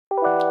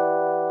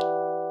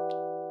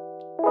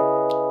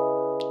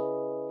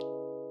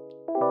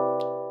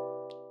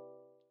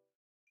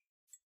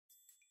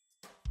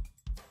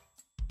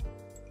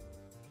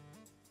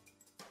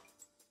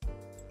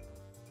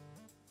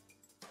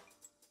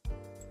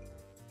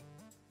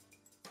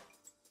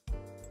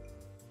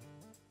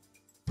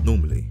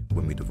Normally,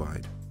 when we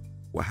divide,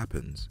 what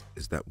happens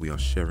is that we are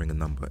sharing a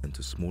number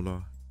into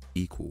smaller,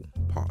 equal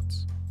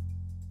parts.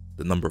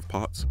 The number of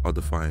parts are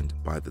defined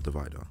by the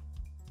divider.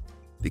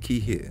 The key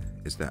here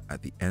is that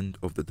at the end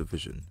of the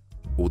division,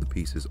 all the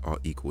pieces are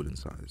equal in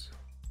size.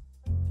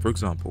 For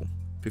example,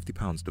 50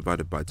 pounds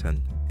divided by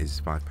 10 is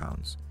 5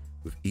 pounds,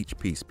 with each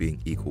piece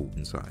being equal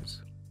in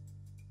size.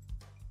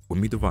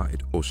 When we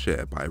divide or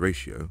share by a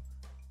ratio,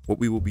 what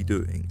we will be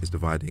doing is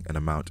dividing an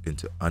amount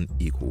into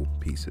unequal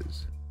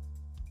pieces.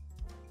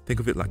 Think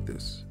of it like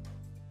this.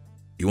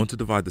 You want to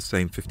divide the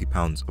same 50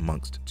 pounds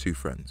amongst two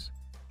friends,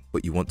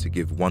 but you want to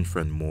give one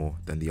friend more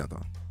than the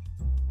other.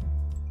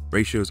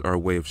 Ratios are a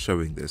way of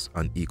showing this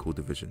unequal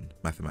division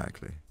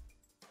mathematically.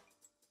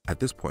 At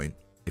this point,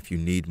 if you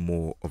need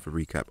more of a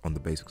recap on the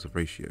basics of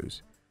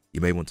ratios,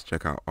 you may want to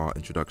check out our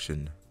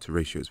Introduction to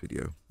Ratios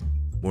video.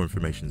 More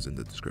information is in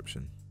the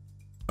description.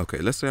 Okay,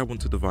 let's say I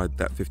want to divide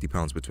that 50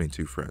 pounds between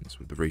two friends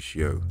with the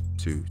ratio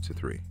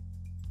 2:3.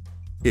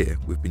 Here,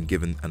 we've been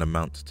given an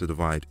amount to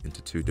divide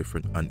into two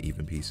different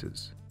uneven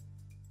pieces.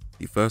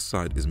 The first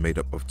side is made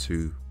up of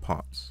 2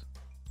 parts,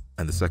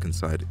 and the second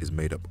side is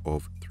made up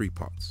of 3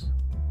 parts.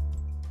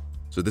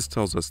 So this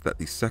tells us that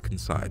the second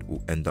side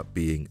will end up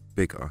being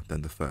bigger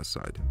than the first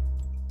side.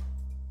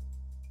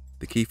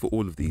 The key for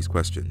all of these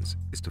questions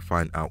is to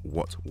find out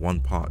what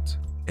one part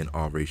in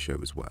our ratio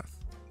is worth.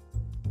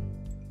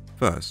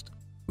 First,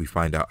 we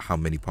find out how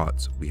many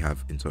parts we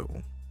have in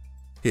total.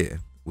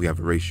 Here, we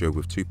have a ratio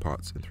with 2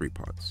 parts and 3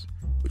 parts,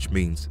 which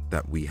means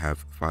that we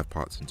have 5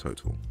 parts in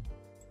total.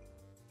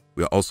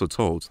 We are also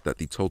told that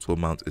the total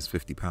amount is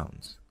 50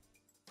 pounds.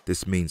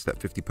 This means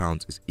that 50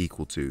 pounds is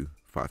equal to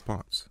 5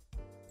 parts.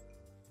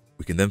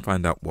 We can then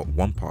find out what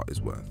one part is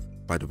worth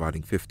by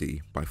dividing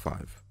 50 by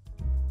 5.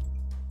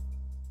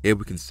 Here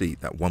we can see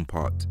that one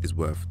part is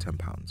worth 10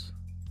 pounds.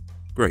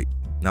 Great,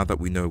 now that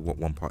we know what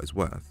one part is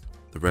worth,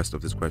 the rest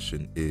of this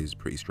question is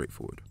pretty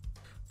straightforward.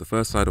 The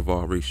first side of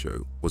our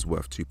ratio was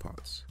worth 2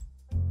 parts.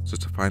 So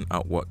to find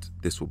out what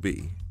this will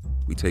be,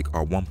 we take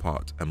our one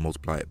part and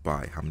multiply it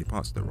by how many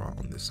parts there are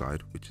on this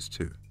side, which is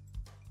 2.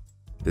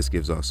 This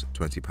gives us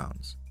 20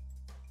 pounds.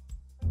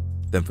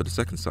 Then for the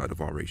second side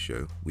of our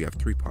ratio, we have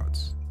 3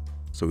 parts.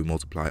 So we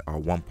multiply our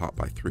one part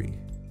by 3.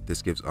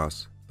 This gives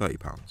us 30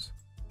 pounds.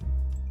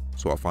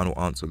 So our final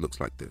answer looks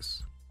like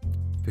this.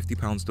 50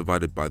 pounds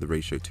divided by the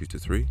ratio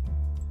 2:3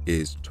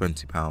 is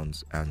 20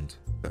 pounds and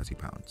 30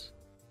 pounds.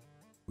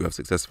 We have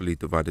successfully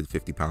divided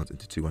 50 pounds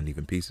into 2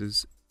 uneven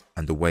pieces,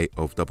 and a way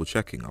of double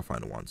checking our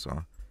final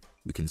answer,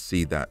 we can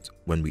see that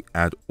when we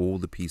add all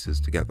the pieces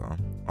together,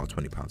 our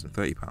 20 pounds and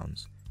 30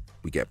 pounds,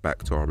 we get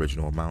back to our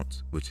original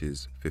amount, which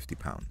is 50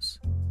 pounds.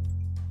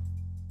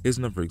 Here's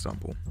another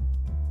example.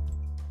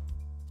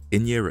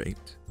 In year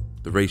 8,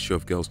 the ratio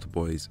of girls to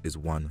boys is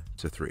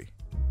 1:3.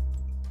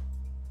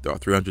 There are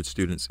 300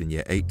 students in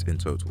year 8 in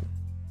total.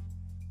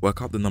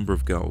 Work out the number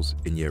of girls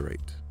in year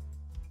 8.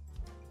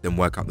 Then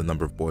work out the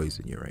number of boys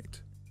in year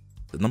 8.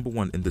 The number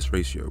 1 in this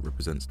ratio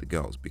represents the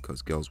girls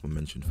because girls were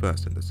mentioned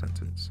first in the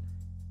sentence.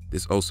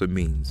 This also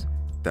means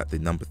that the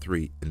number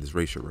 3 in this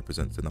ratio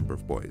represents the number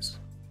of boys.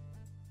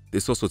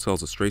 This also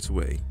tells us straight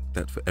away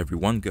that for every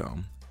 1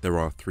 girl, there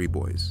are 3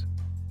 boys.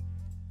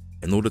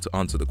 In order to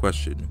answer the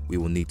question, we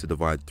will need to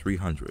divide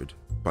 300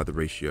 by the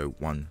ratio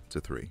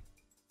 1:3.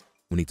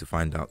 We need to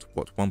find out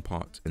what one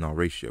part in our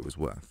ratio is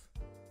worth.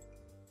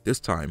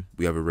 This time,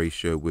 we have a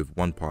ratio with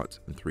 1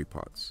 part and 3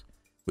 parts,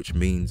 which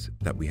means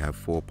that we have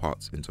 4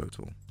 parts in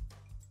total.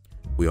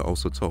 We are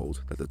also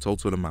told that the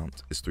total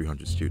amount is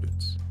 300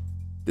 students.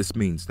 This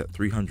means that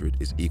 300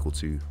 is equal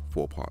to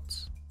 4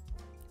 parts.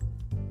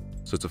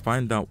 So to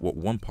find out what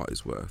one part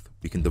is worth,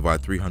 we can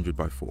divide 300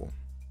 by 4,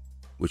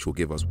 which will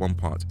give us one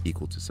part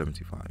equal to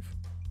 75.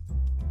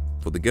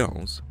 For the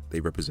girls, they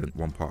represent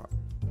 1 part.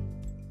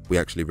 We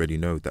actually already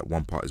know that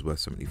 1 part is worth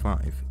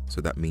 75,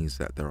 so that means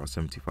that there are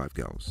 75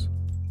 girls.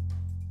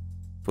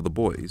 For the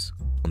boys,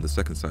 on the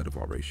second side of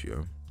our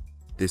ratio,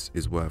 this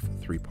is worth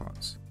 3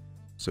 parts.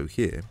 So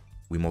here,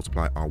 we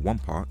multiply our 1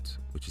 part,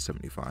 which is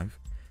 75,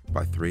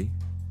 by 3,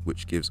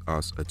 which gives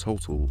us a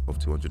total of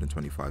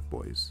 225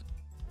 boys.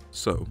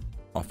 So,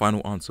 our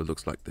final answer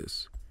looks like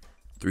this.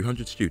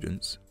 300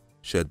 students,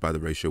 shared by the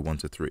ratio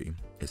 1:3,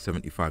 is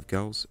 75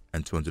 girls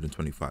and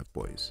 225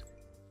 boys.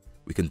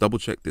 We can double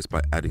check this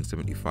by adding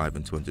 75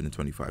 and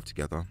 225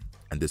 together,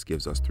 and this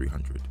gives us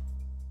 300,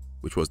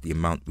 which was the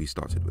amount we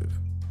started with.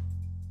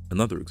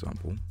 Another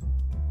example,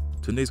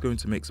 Tunde is going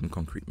to make some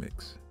concrete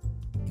mix.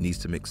 He needs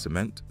to mix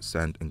cement,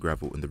 sand and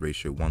gravel in the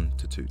ratio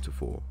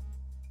 1:2:4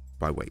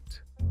 by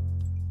weight.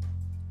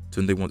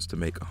 Tunde wants to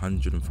make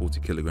 140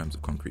 kilograms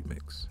of concrete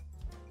mix.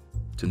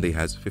 Tunde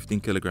has 15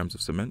 kilograms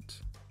of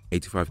cement,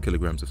 85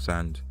 kilograms of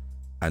sand,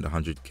 and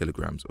 100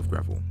 kilograms of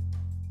gravel.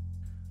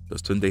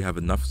 Does Tunde have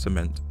enough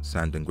cement,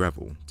 sand and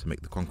gravel to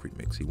make the concrete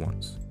mix he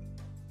wants?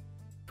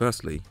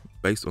 Firstly,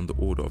 based on the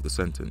order of the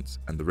sentence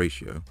and the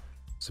ratio,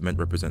 cement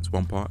represents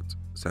 1 part,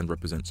 sand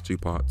represents 2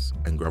 parts,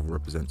 and gravel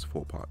represents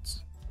 4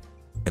 parts.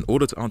 In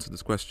order to answer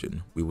this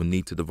question, we will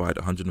need to divide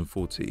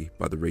 140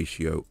 by the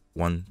ratio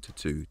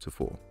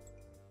 1:2:4.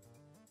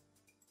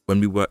 When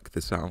we work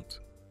this out,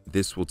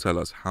 this will tell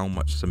us how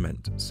much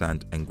cement,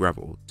 sand and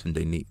gravel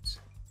Tunde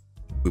needs.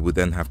 We will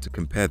then have to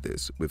compare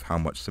this with how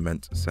much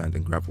cement, sand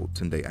and gravel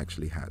Tunde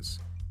actually has,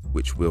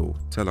 which will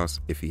tell us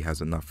if he has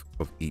enough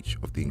of each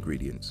of the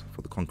ingredients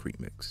for the concrete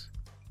mix.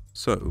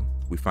 So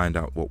we find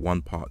out what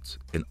one part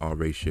in our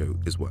ratio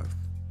is worth.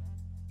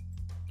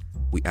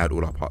 We add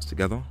all our parts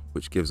together,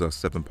 which gives us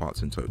 7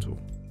 parts in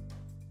total.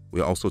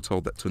 We are also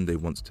told that Tunde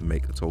wants to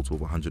make a total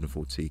of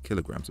 140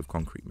 kilograms of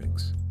concrete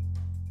mix.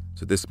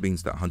 So this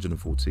means that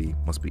 140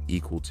 must be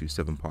equal to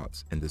 7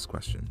 parts in this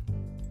question.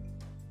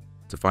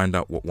 To find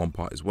out what one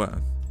part is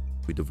worth,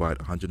 we divide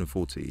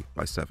 140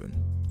 by 7,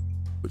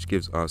 which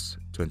gives us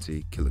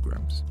 20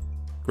 kilograms.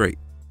 Great,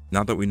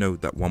 now that we know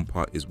that one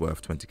part is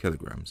worth 20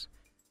 kilograms,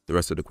 the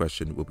rest of the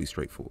question will be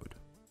straightforward.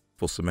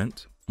 For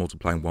cement,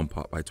 multiplying one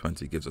part by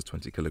 20 gives us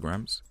 20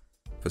 kilograms.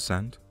 For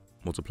sand,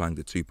 multiplying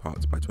the 2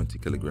 parts by 20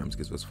 kilograms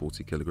gives us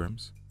 40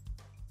 kilograms.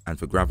 And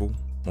for gravel,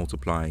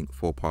 multiplying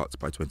 4 parts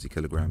by 20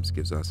 kilograms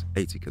gives us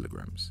 80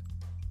 kilograms.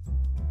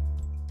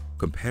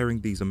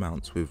 Comparing these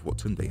amounts with what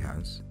Tunde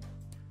has,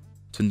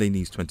 Tunde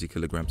needs 20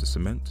 kilograms of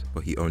cement,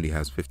 but he only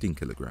has 15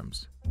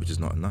 kilograms, which is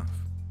not enough.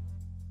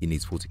 He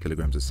needs 40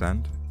 kilograms of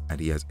sand, and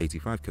he has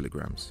 85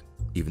 kilograms,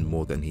 even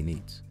more than he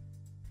needs.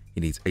 He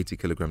needs 80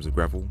 kilograms of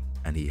gravel,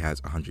 and he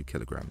has 100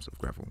 kilograms of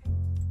gravel.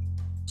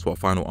 So our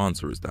final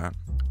answer is that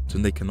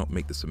Tunde cannot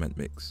make the cement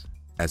mix,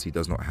 as he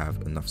does not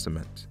have enough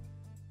cement.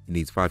 He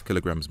needs 5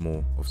 kilograms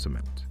more of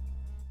cement.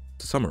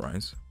 To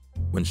summarize,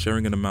 when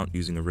sharing an amount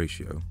using a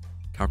ratio,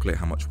 calculate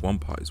how much one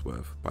part is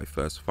worth by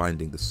first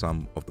finding the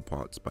sum of the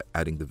parts by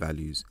adding the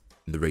values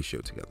in the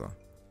ratio together.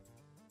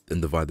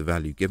 Then divide the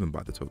value given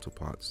by the total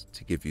parts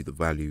to give you the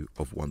value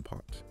of one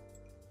part.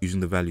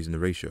 Using the values in the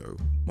ratio,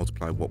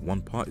 multiply what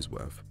one part is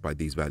worth by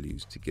these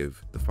values to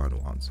give the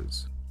final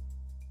answers.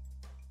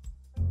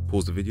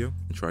 Pause the video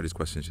and try these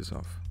questions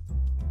yourself.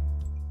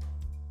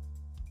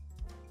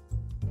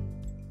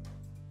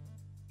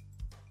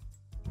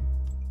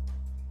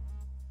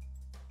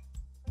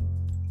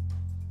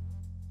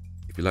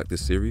 If you like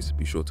this series,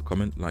 be sure to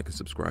comment, like and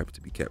subscribe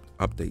to be kept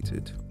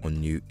updated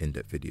on new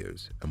in-depth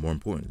videos, and more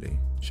importantly,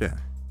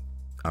 share.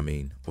 I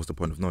mean, what's the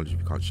point of knowledge if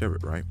you can't share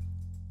it, right?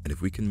 And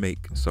if we can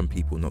make some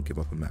people not give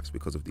up on maths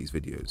because of these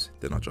videos,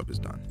 then our job is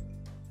done.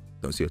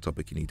 Don't see a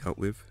topic you need help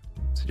with?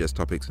 Suggest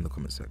topics in the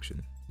comment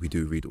section. We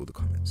do read all the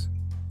comments.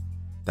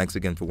 Thanks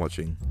again for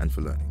watching and for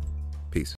learning.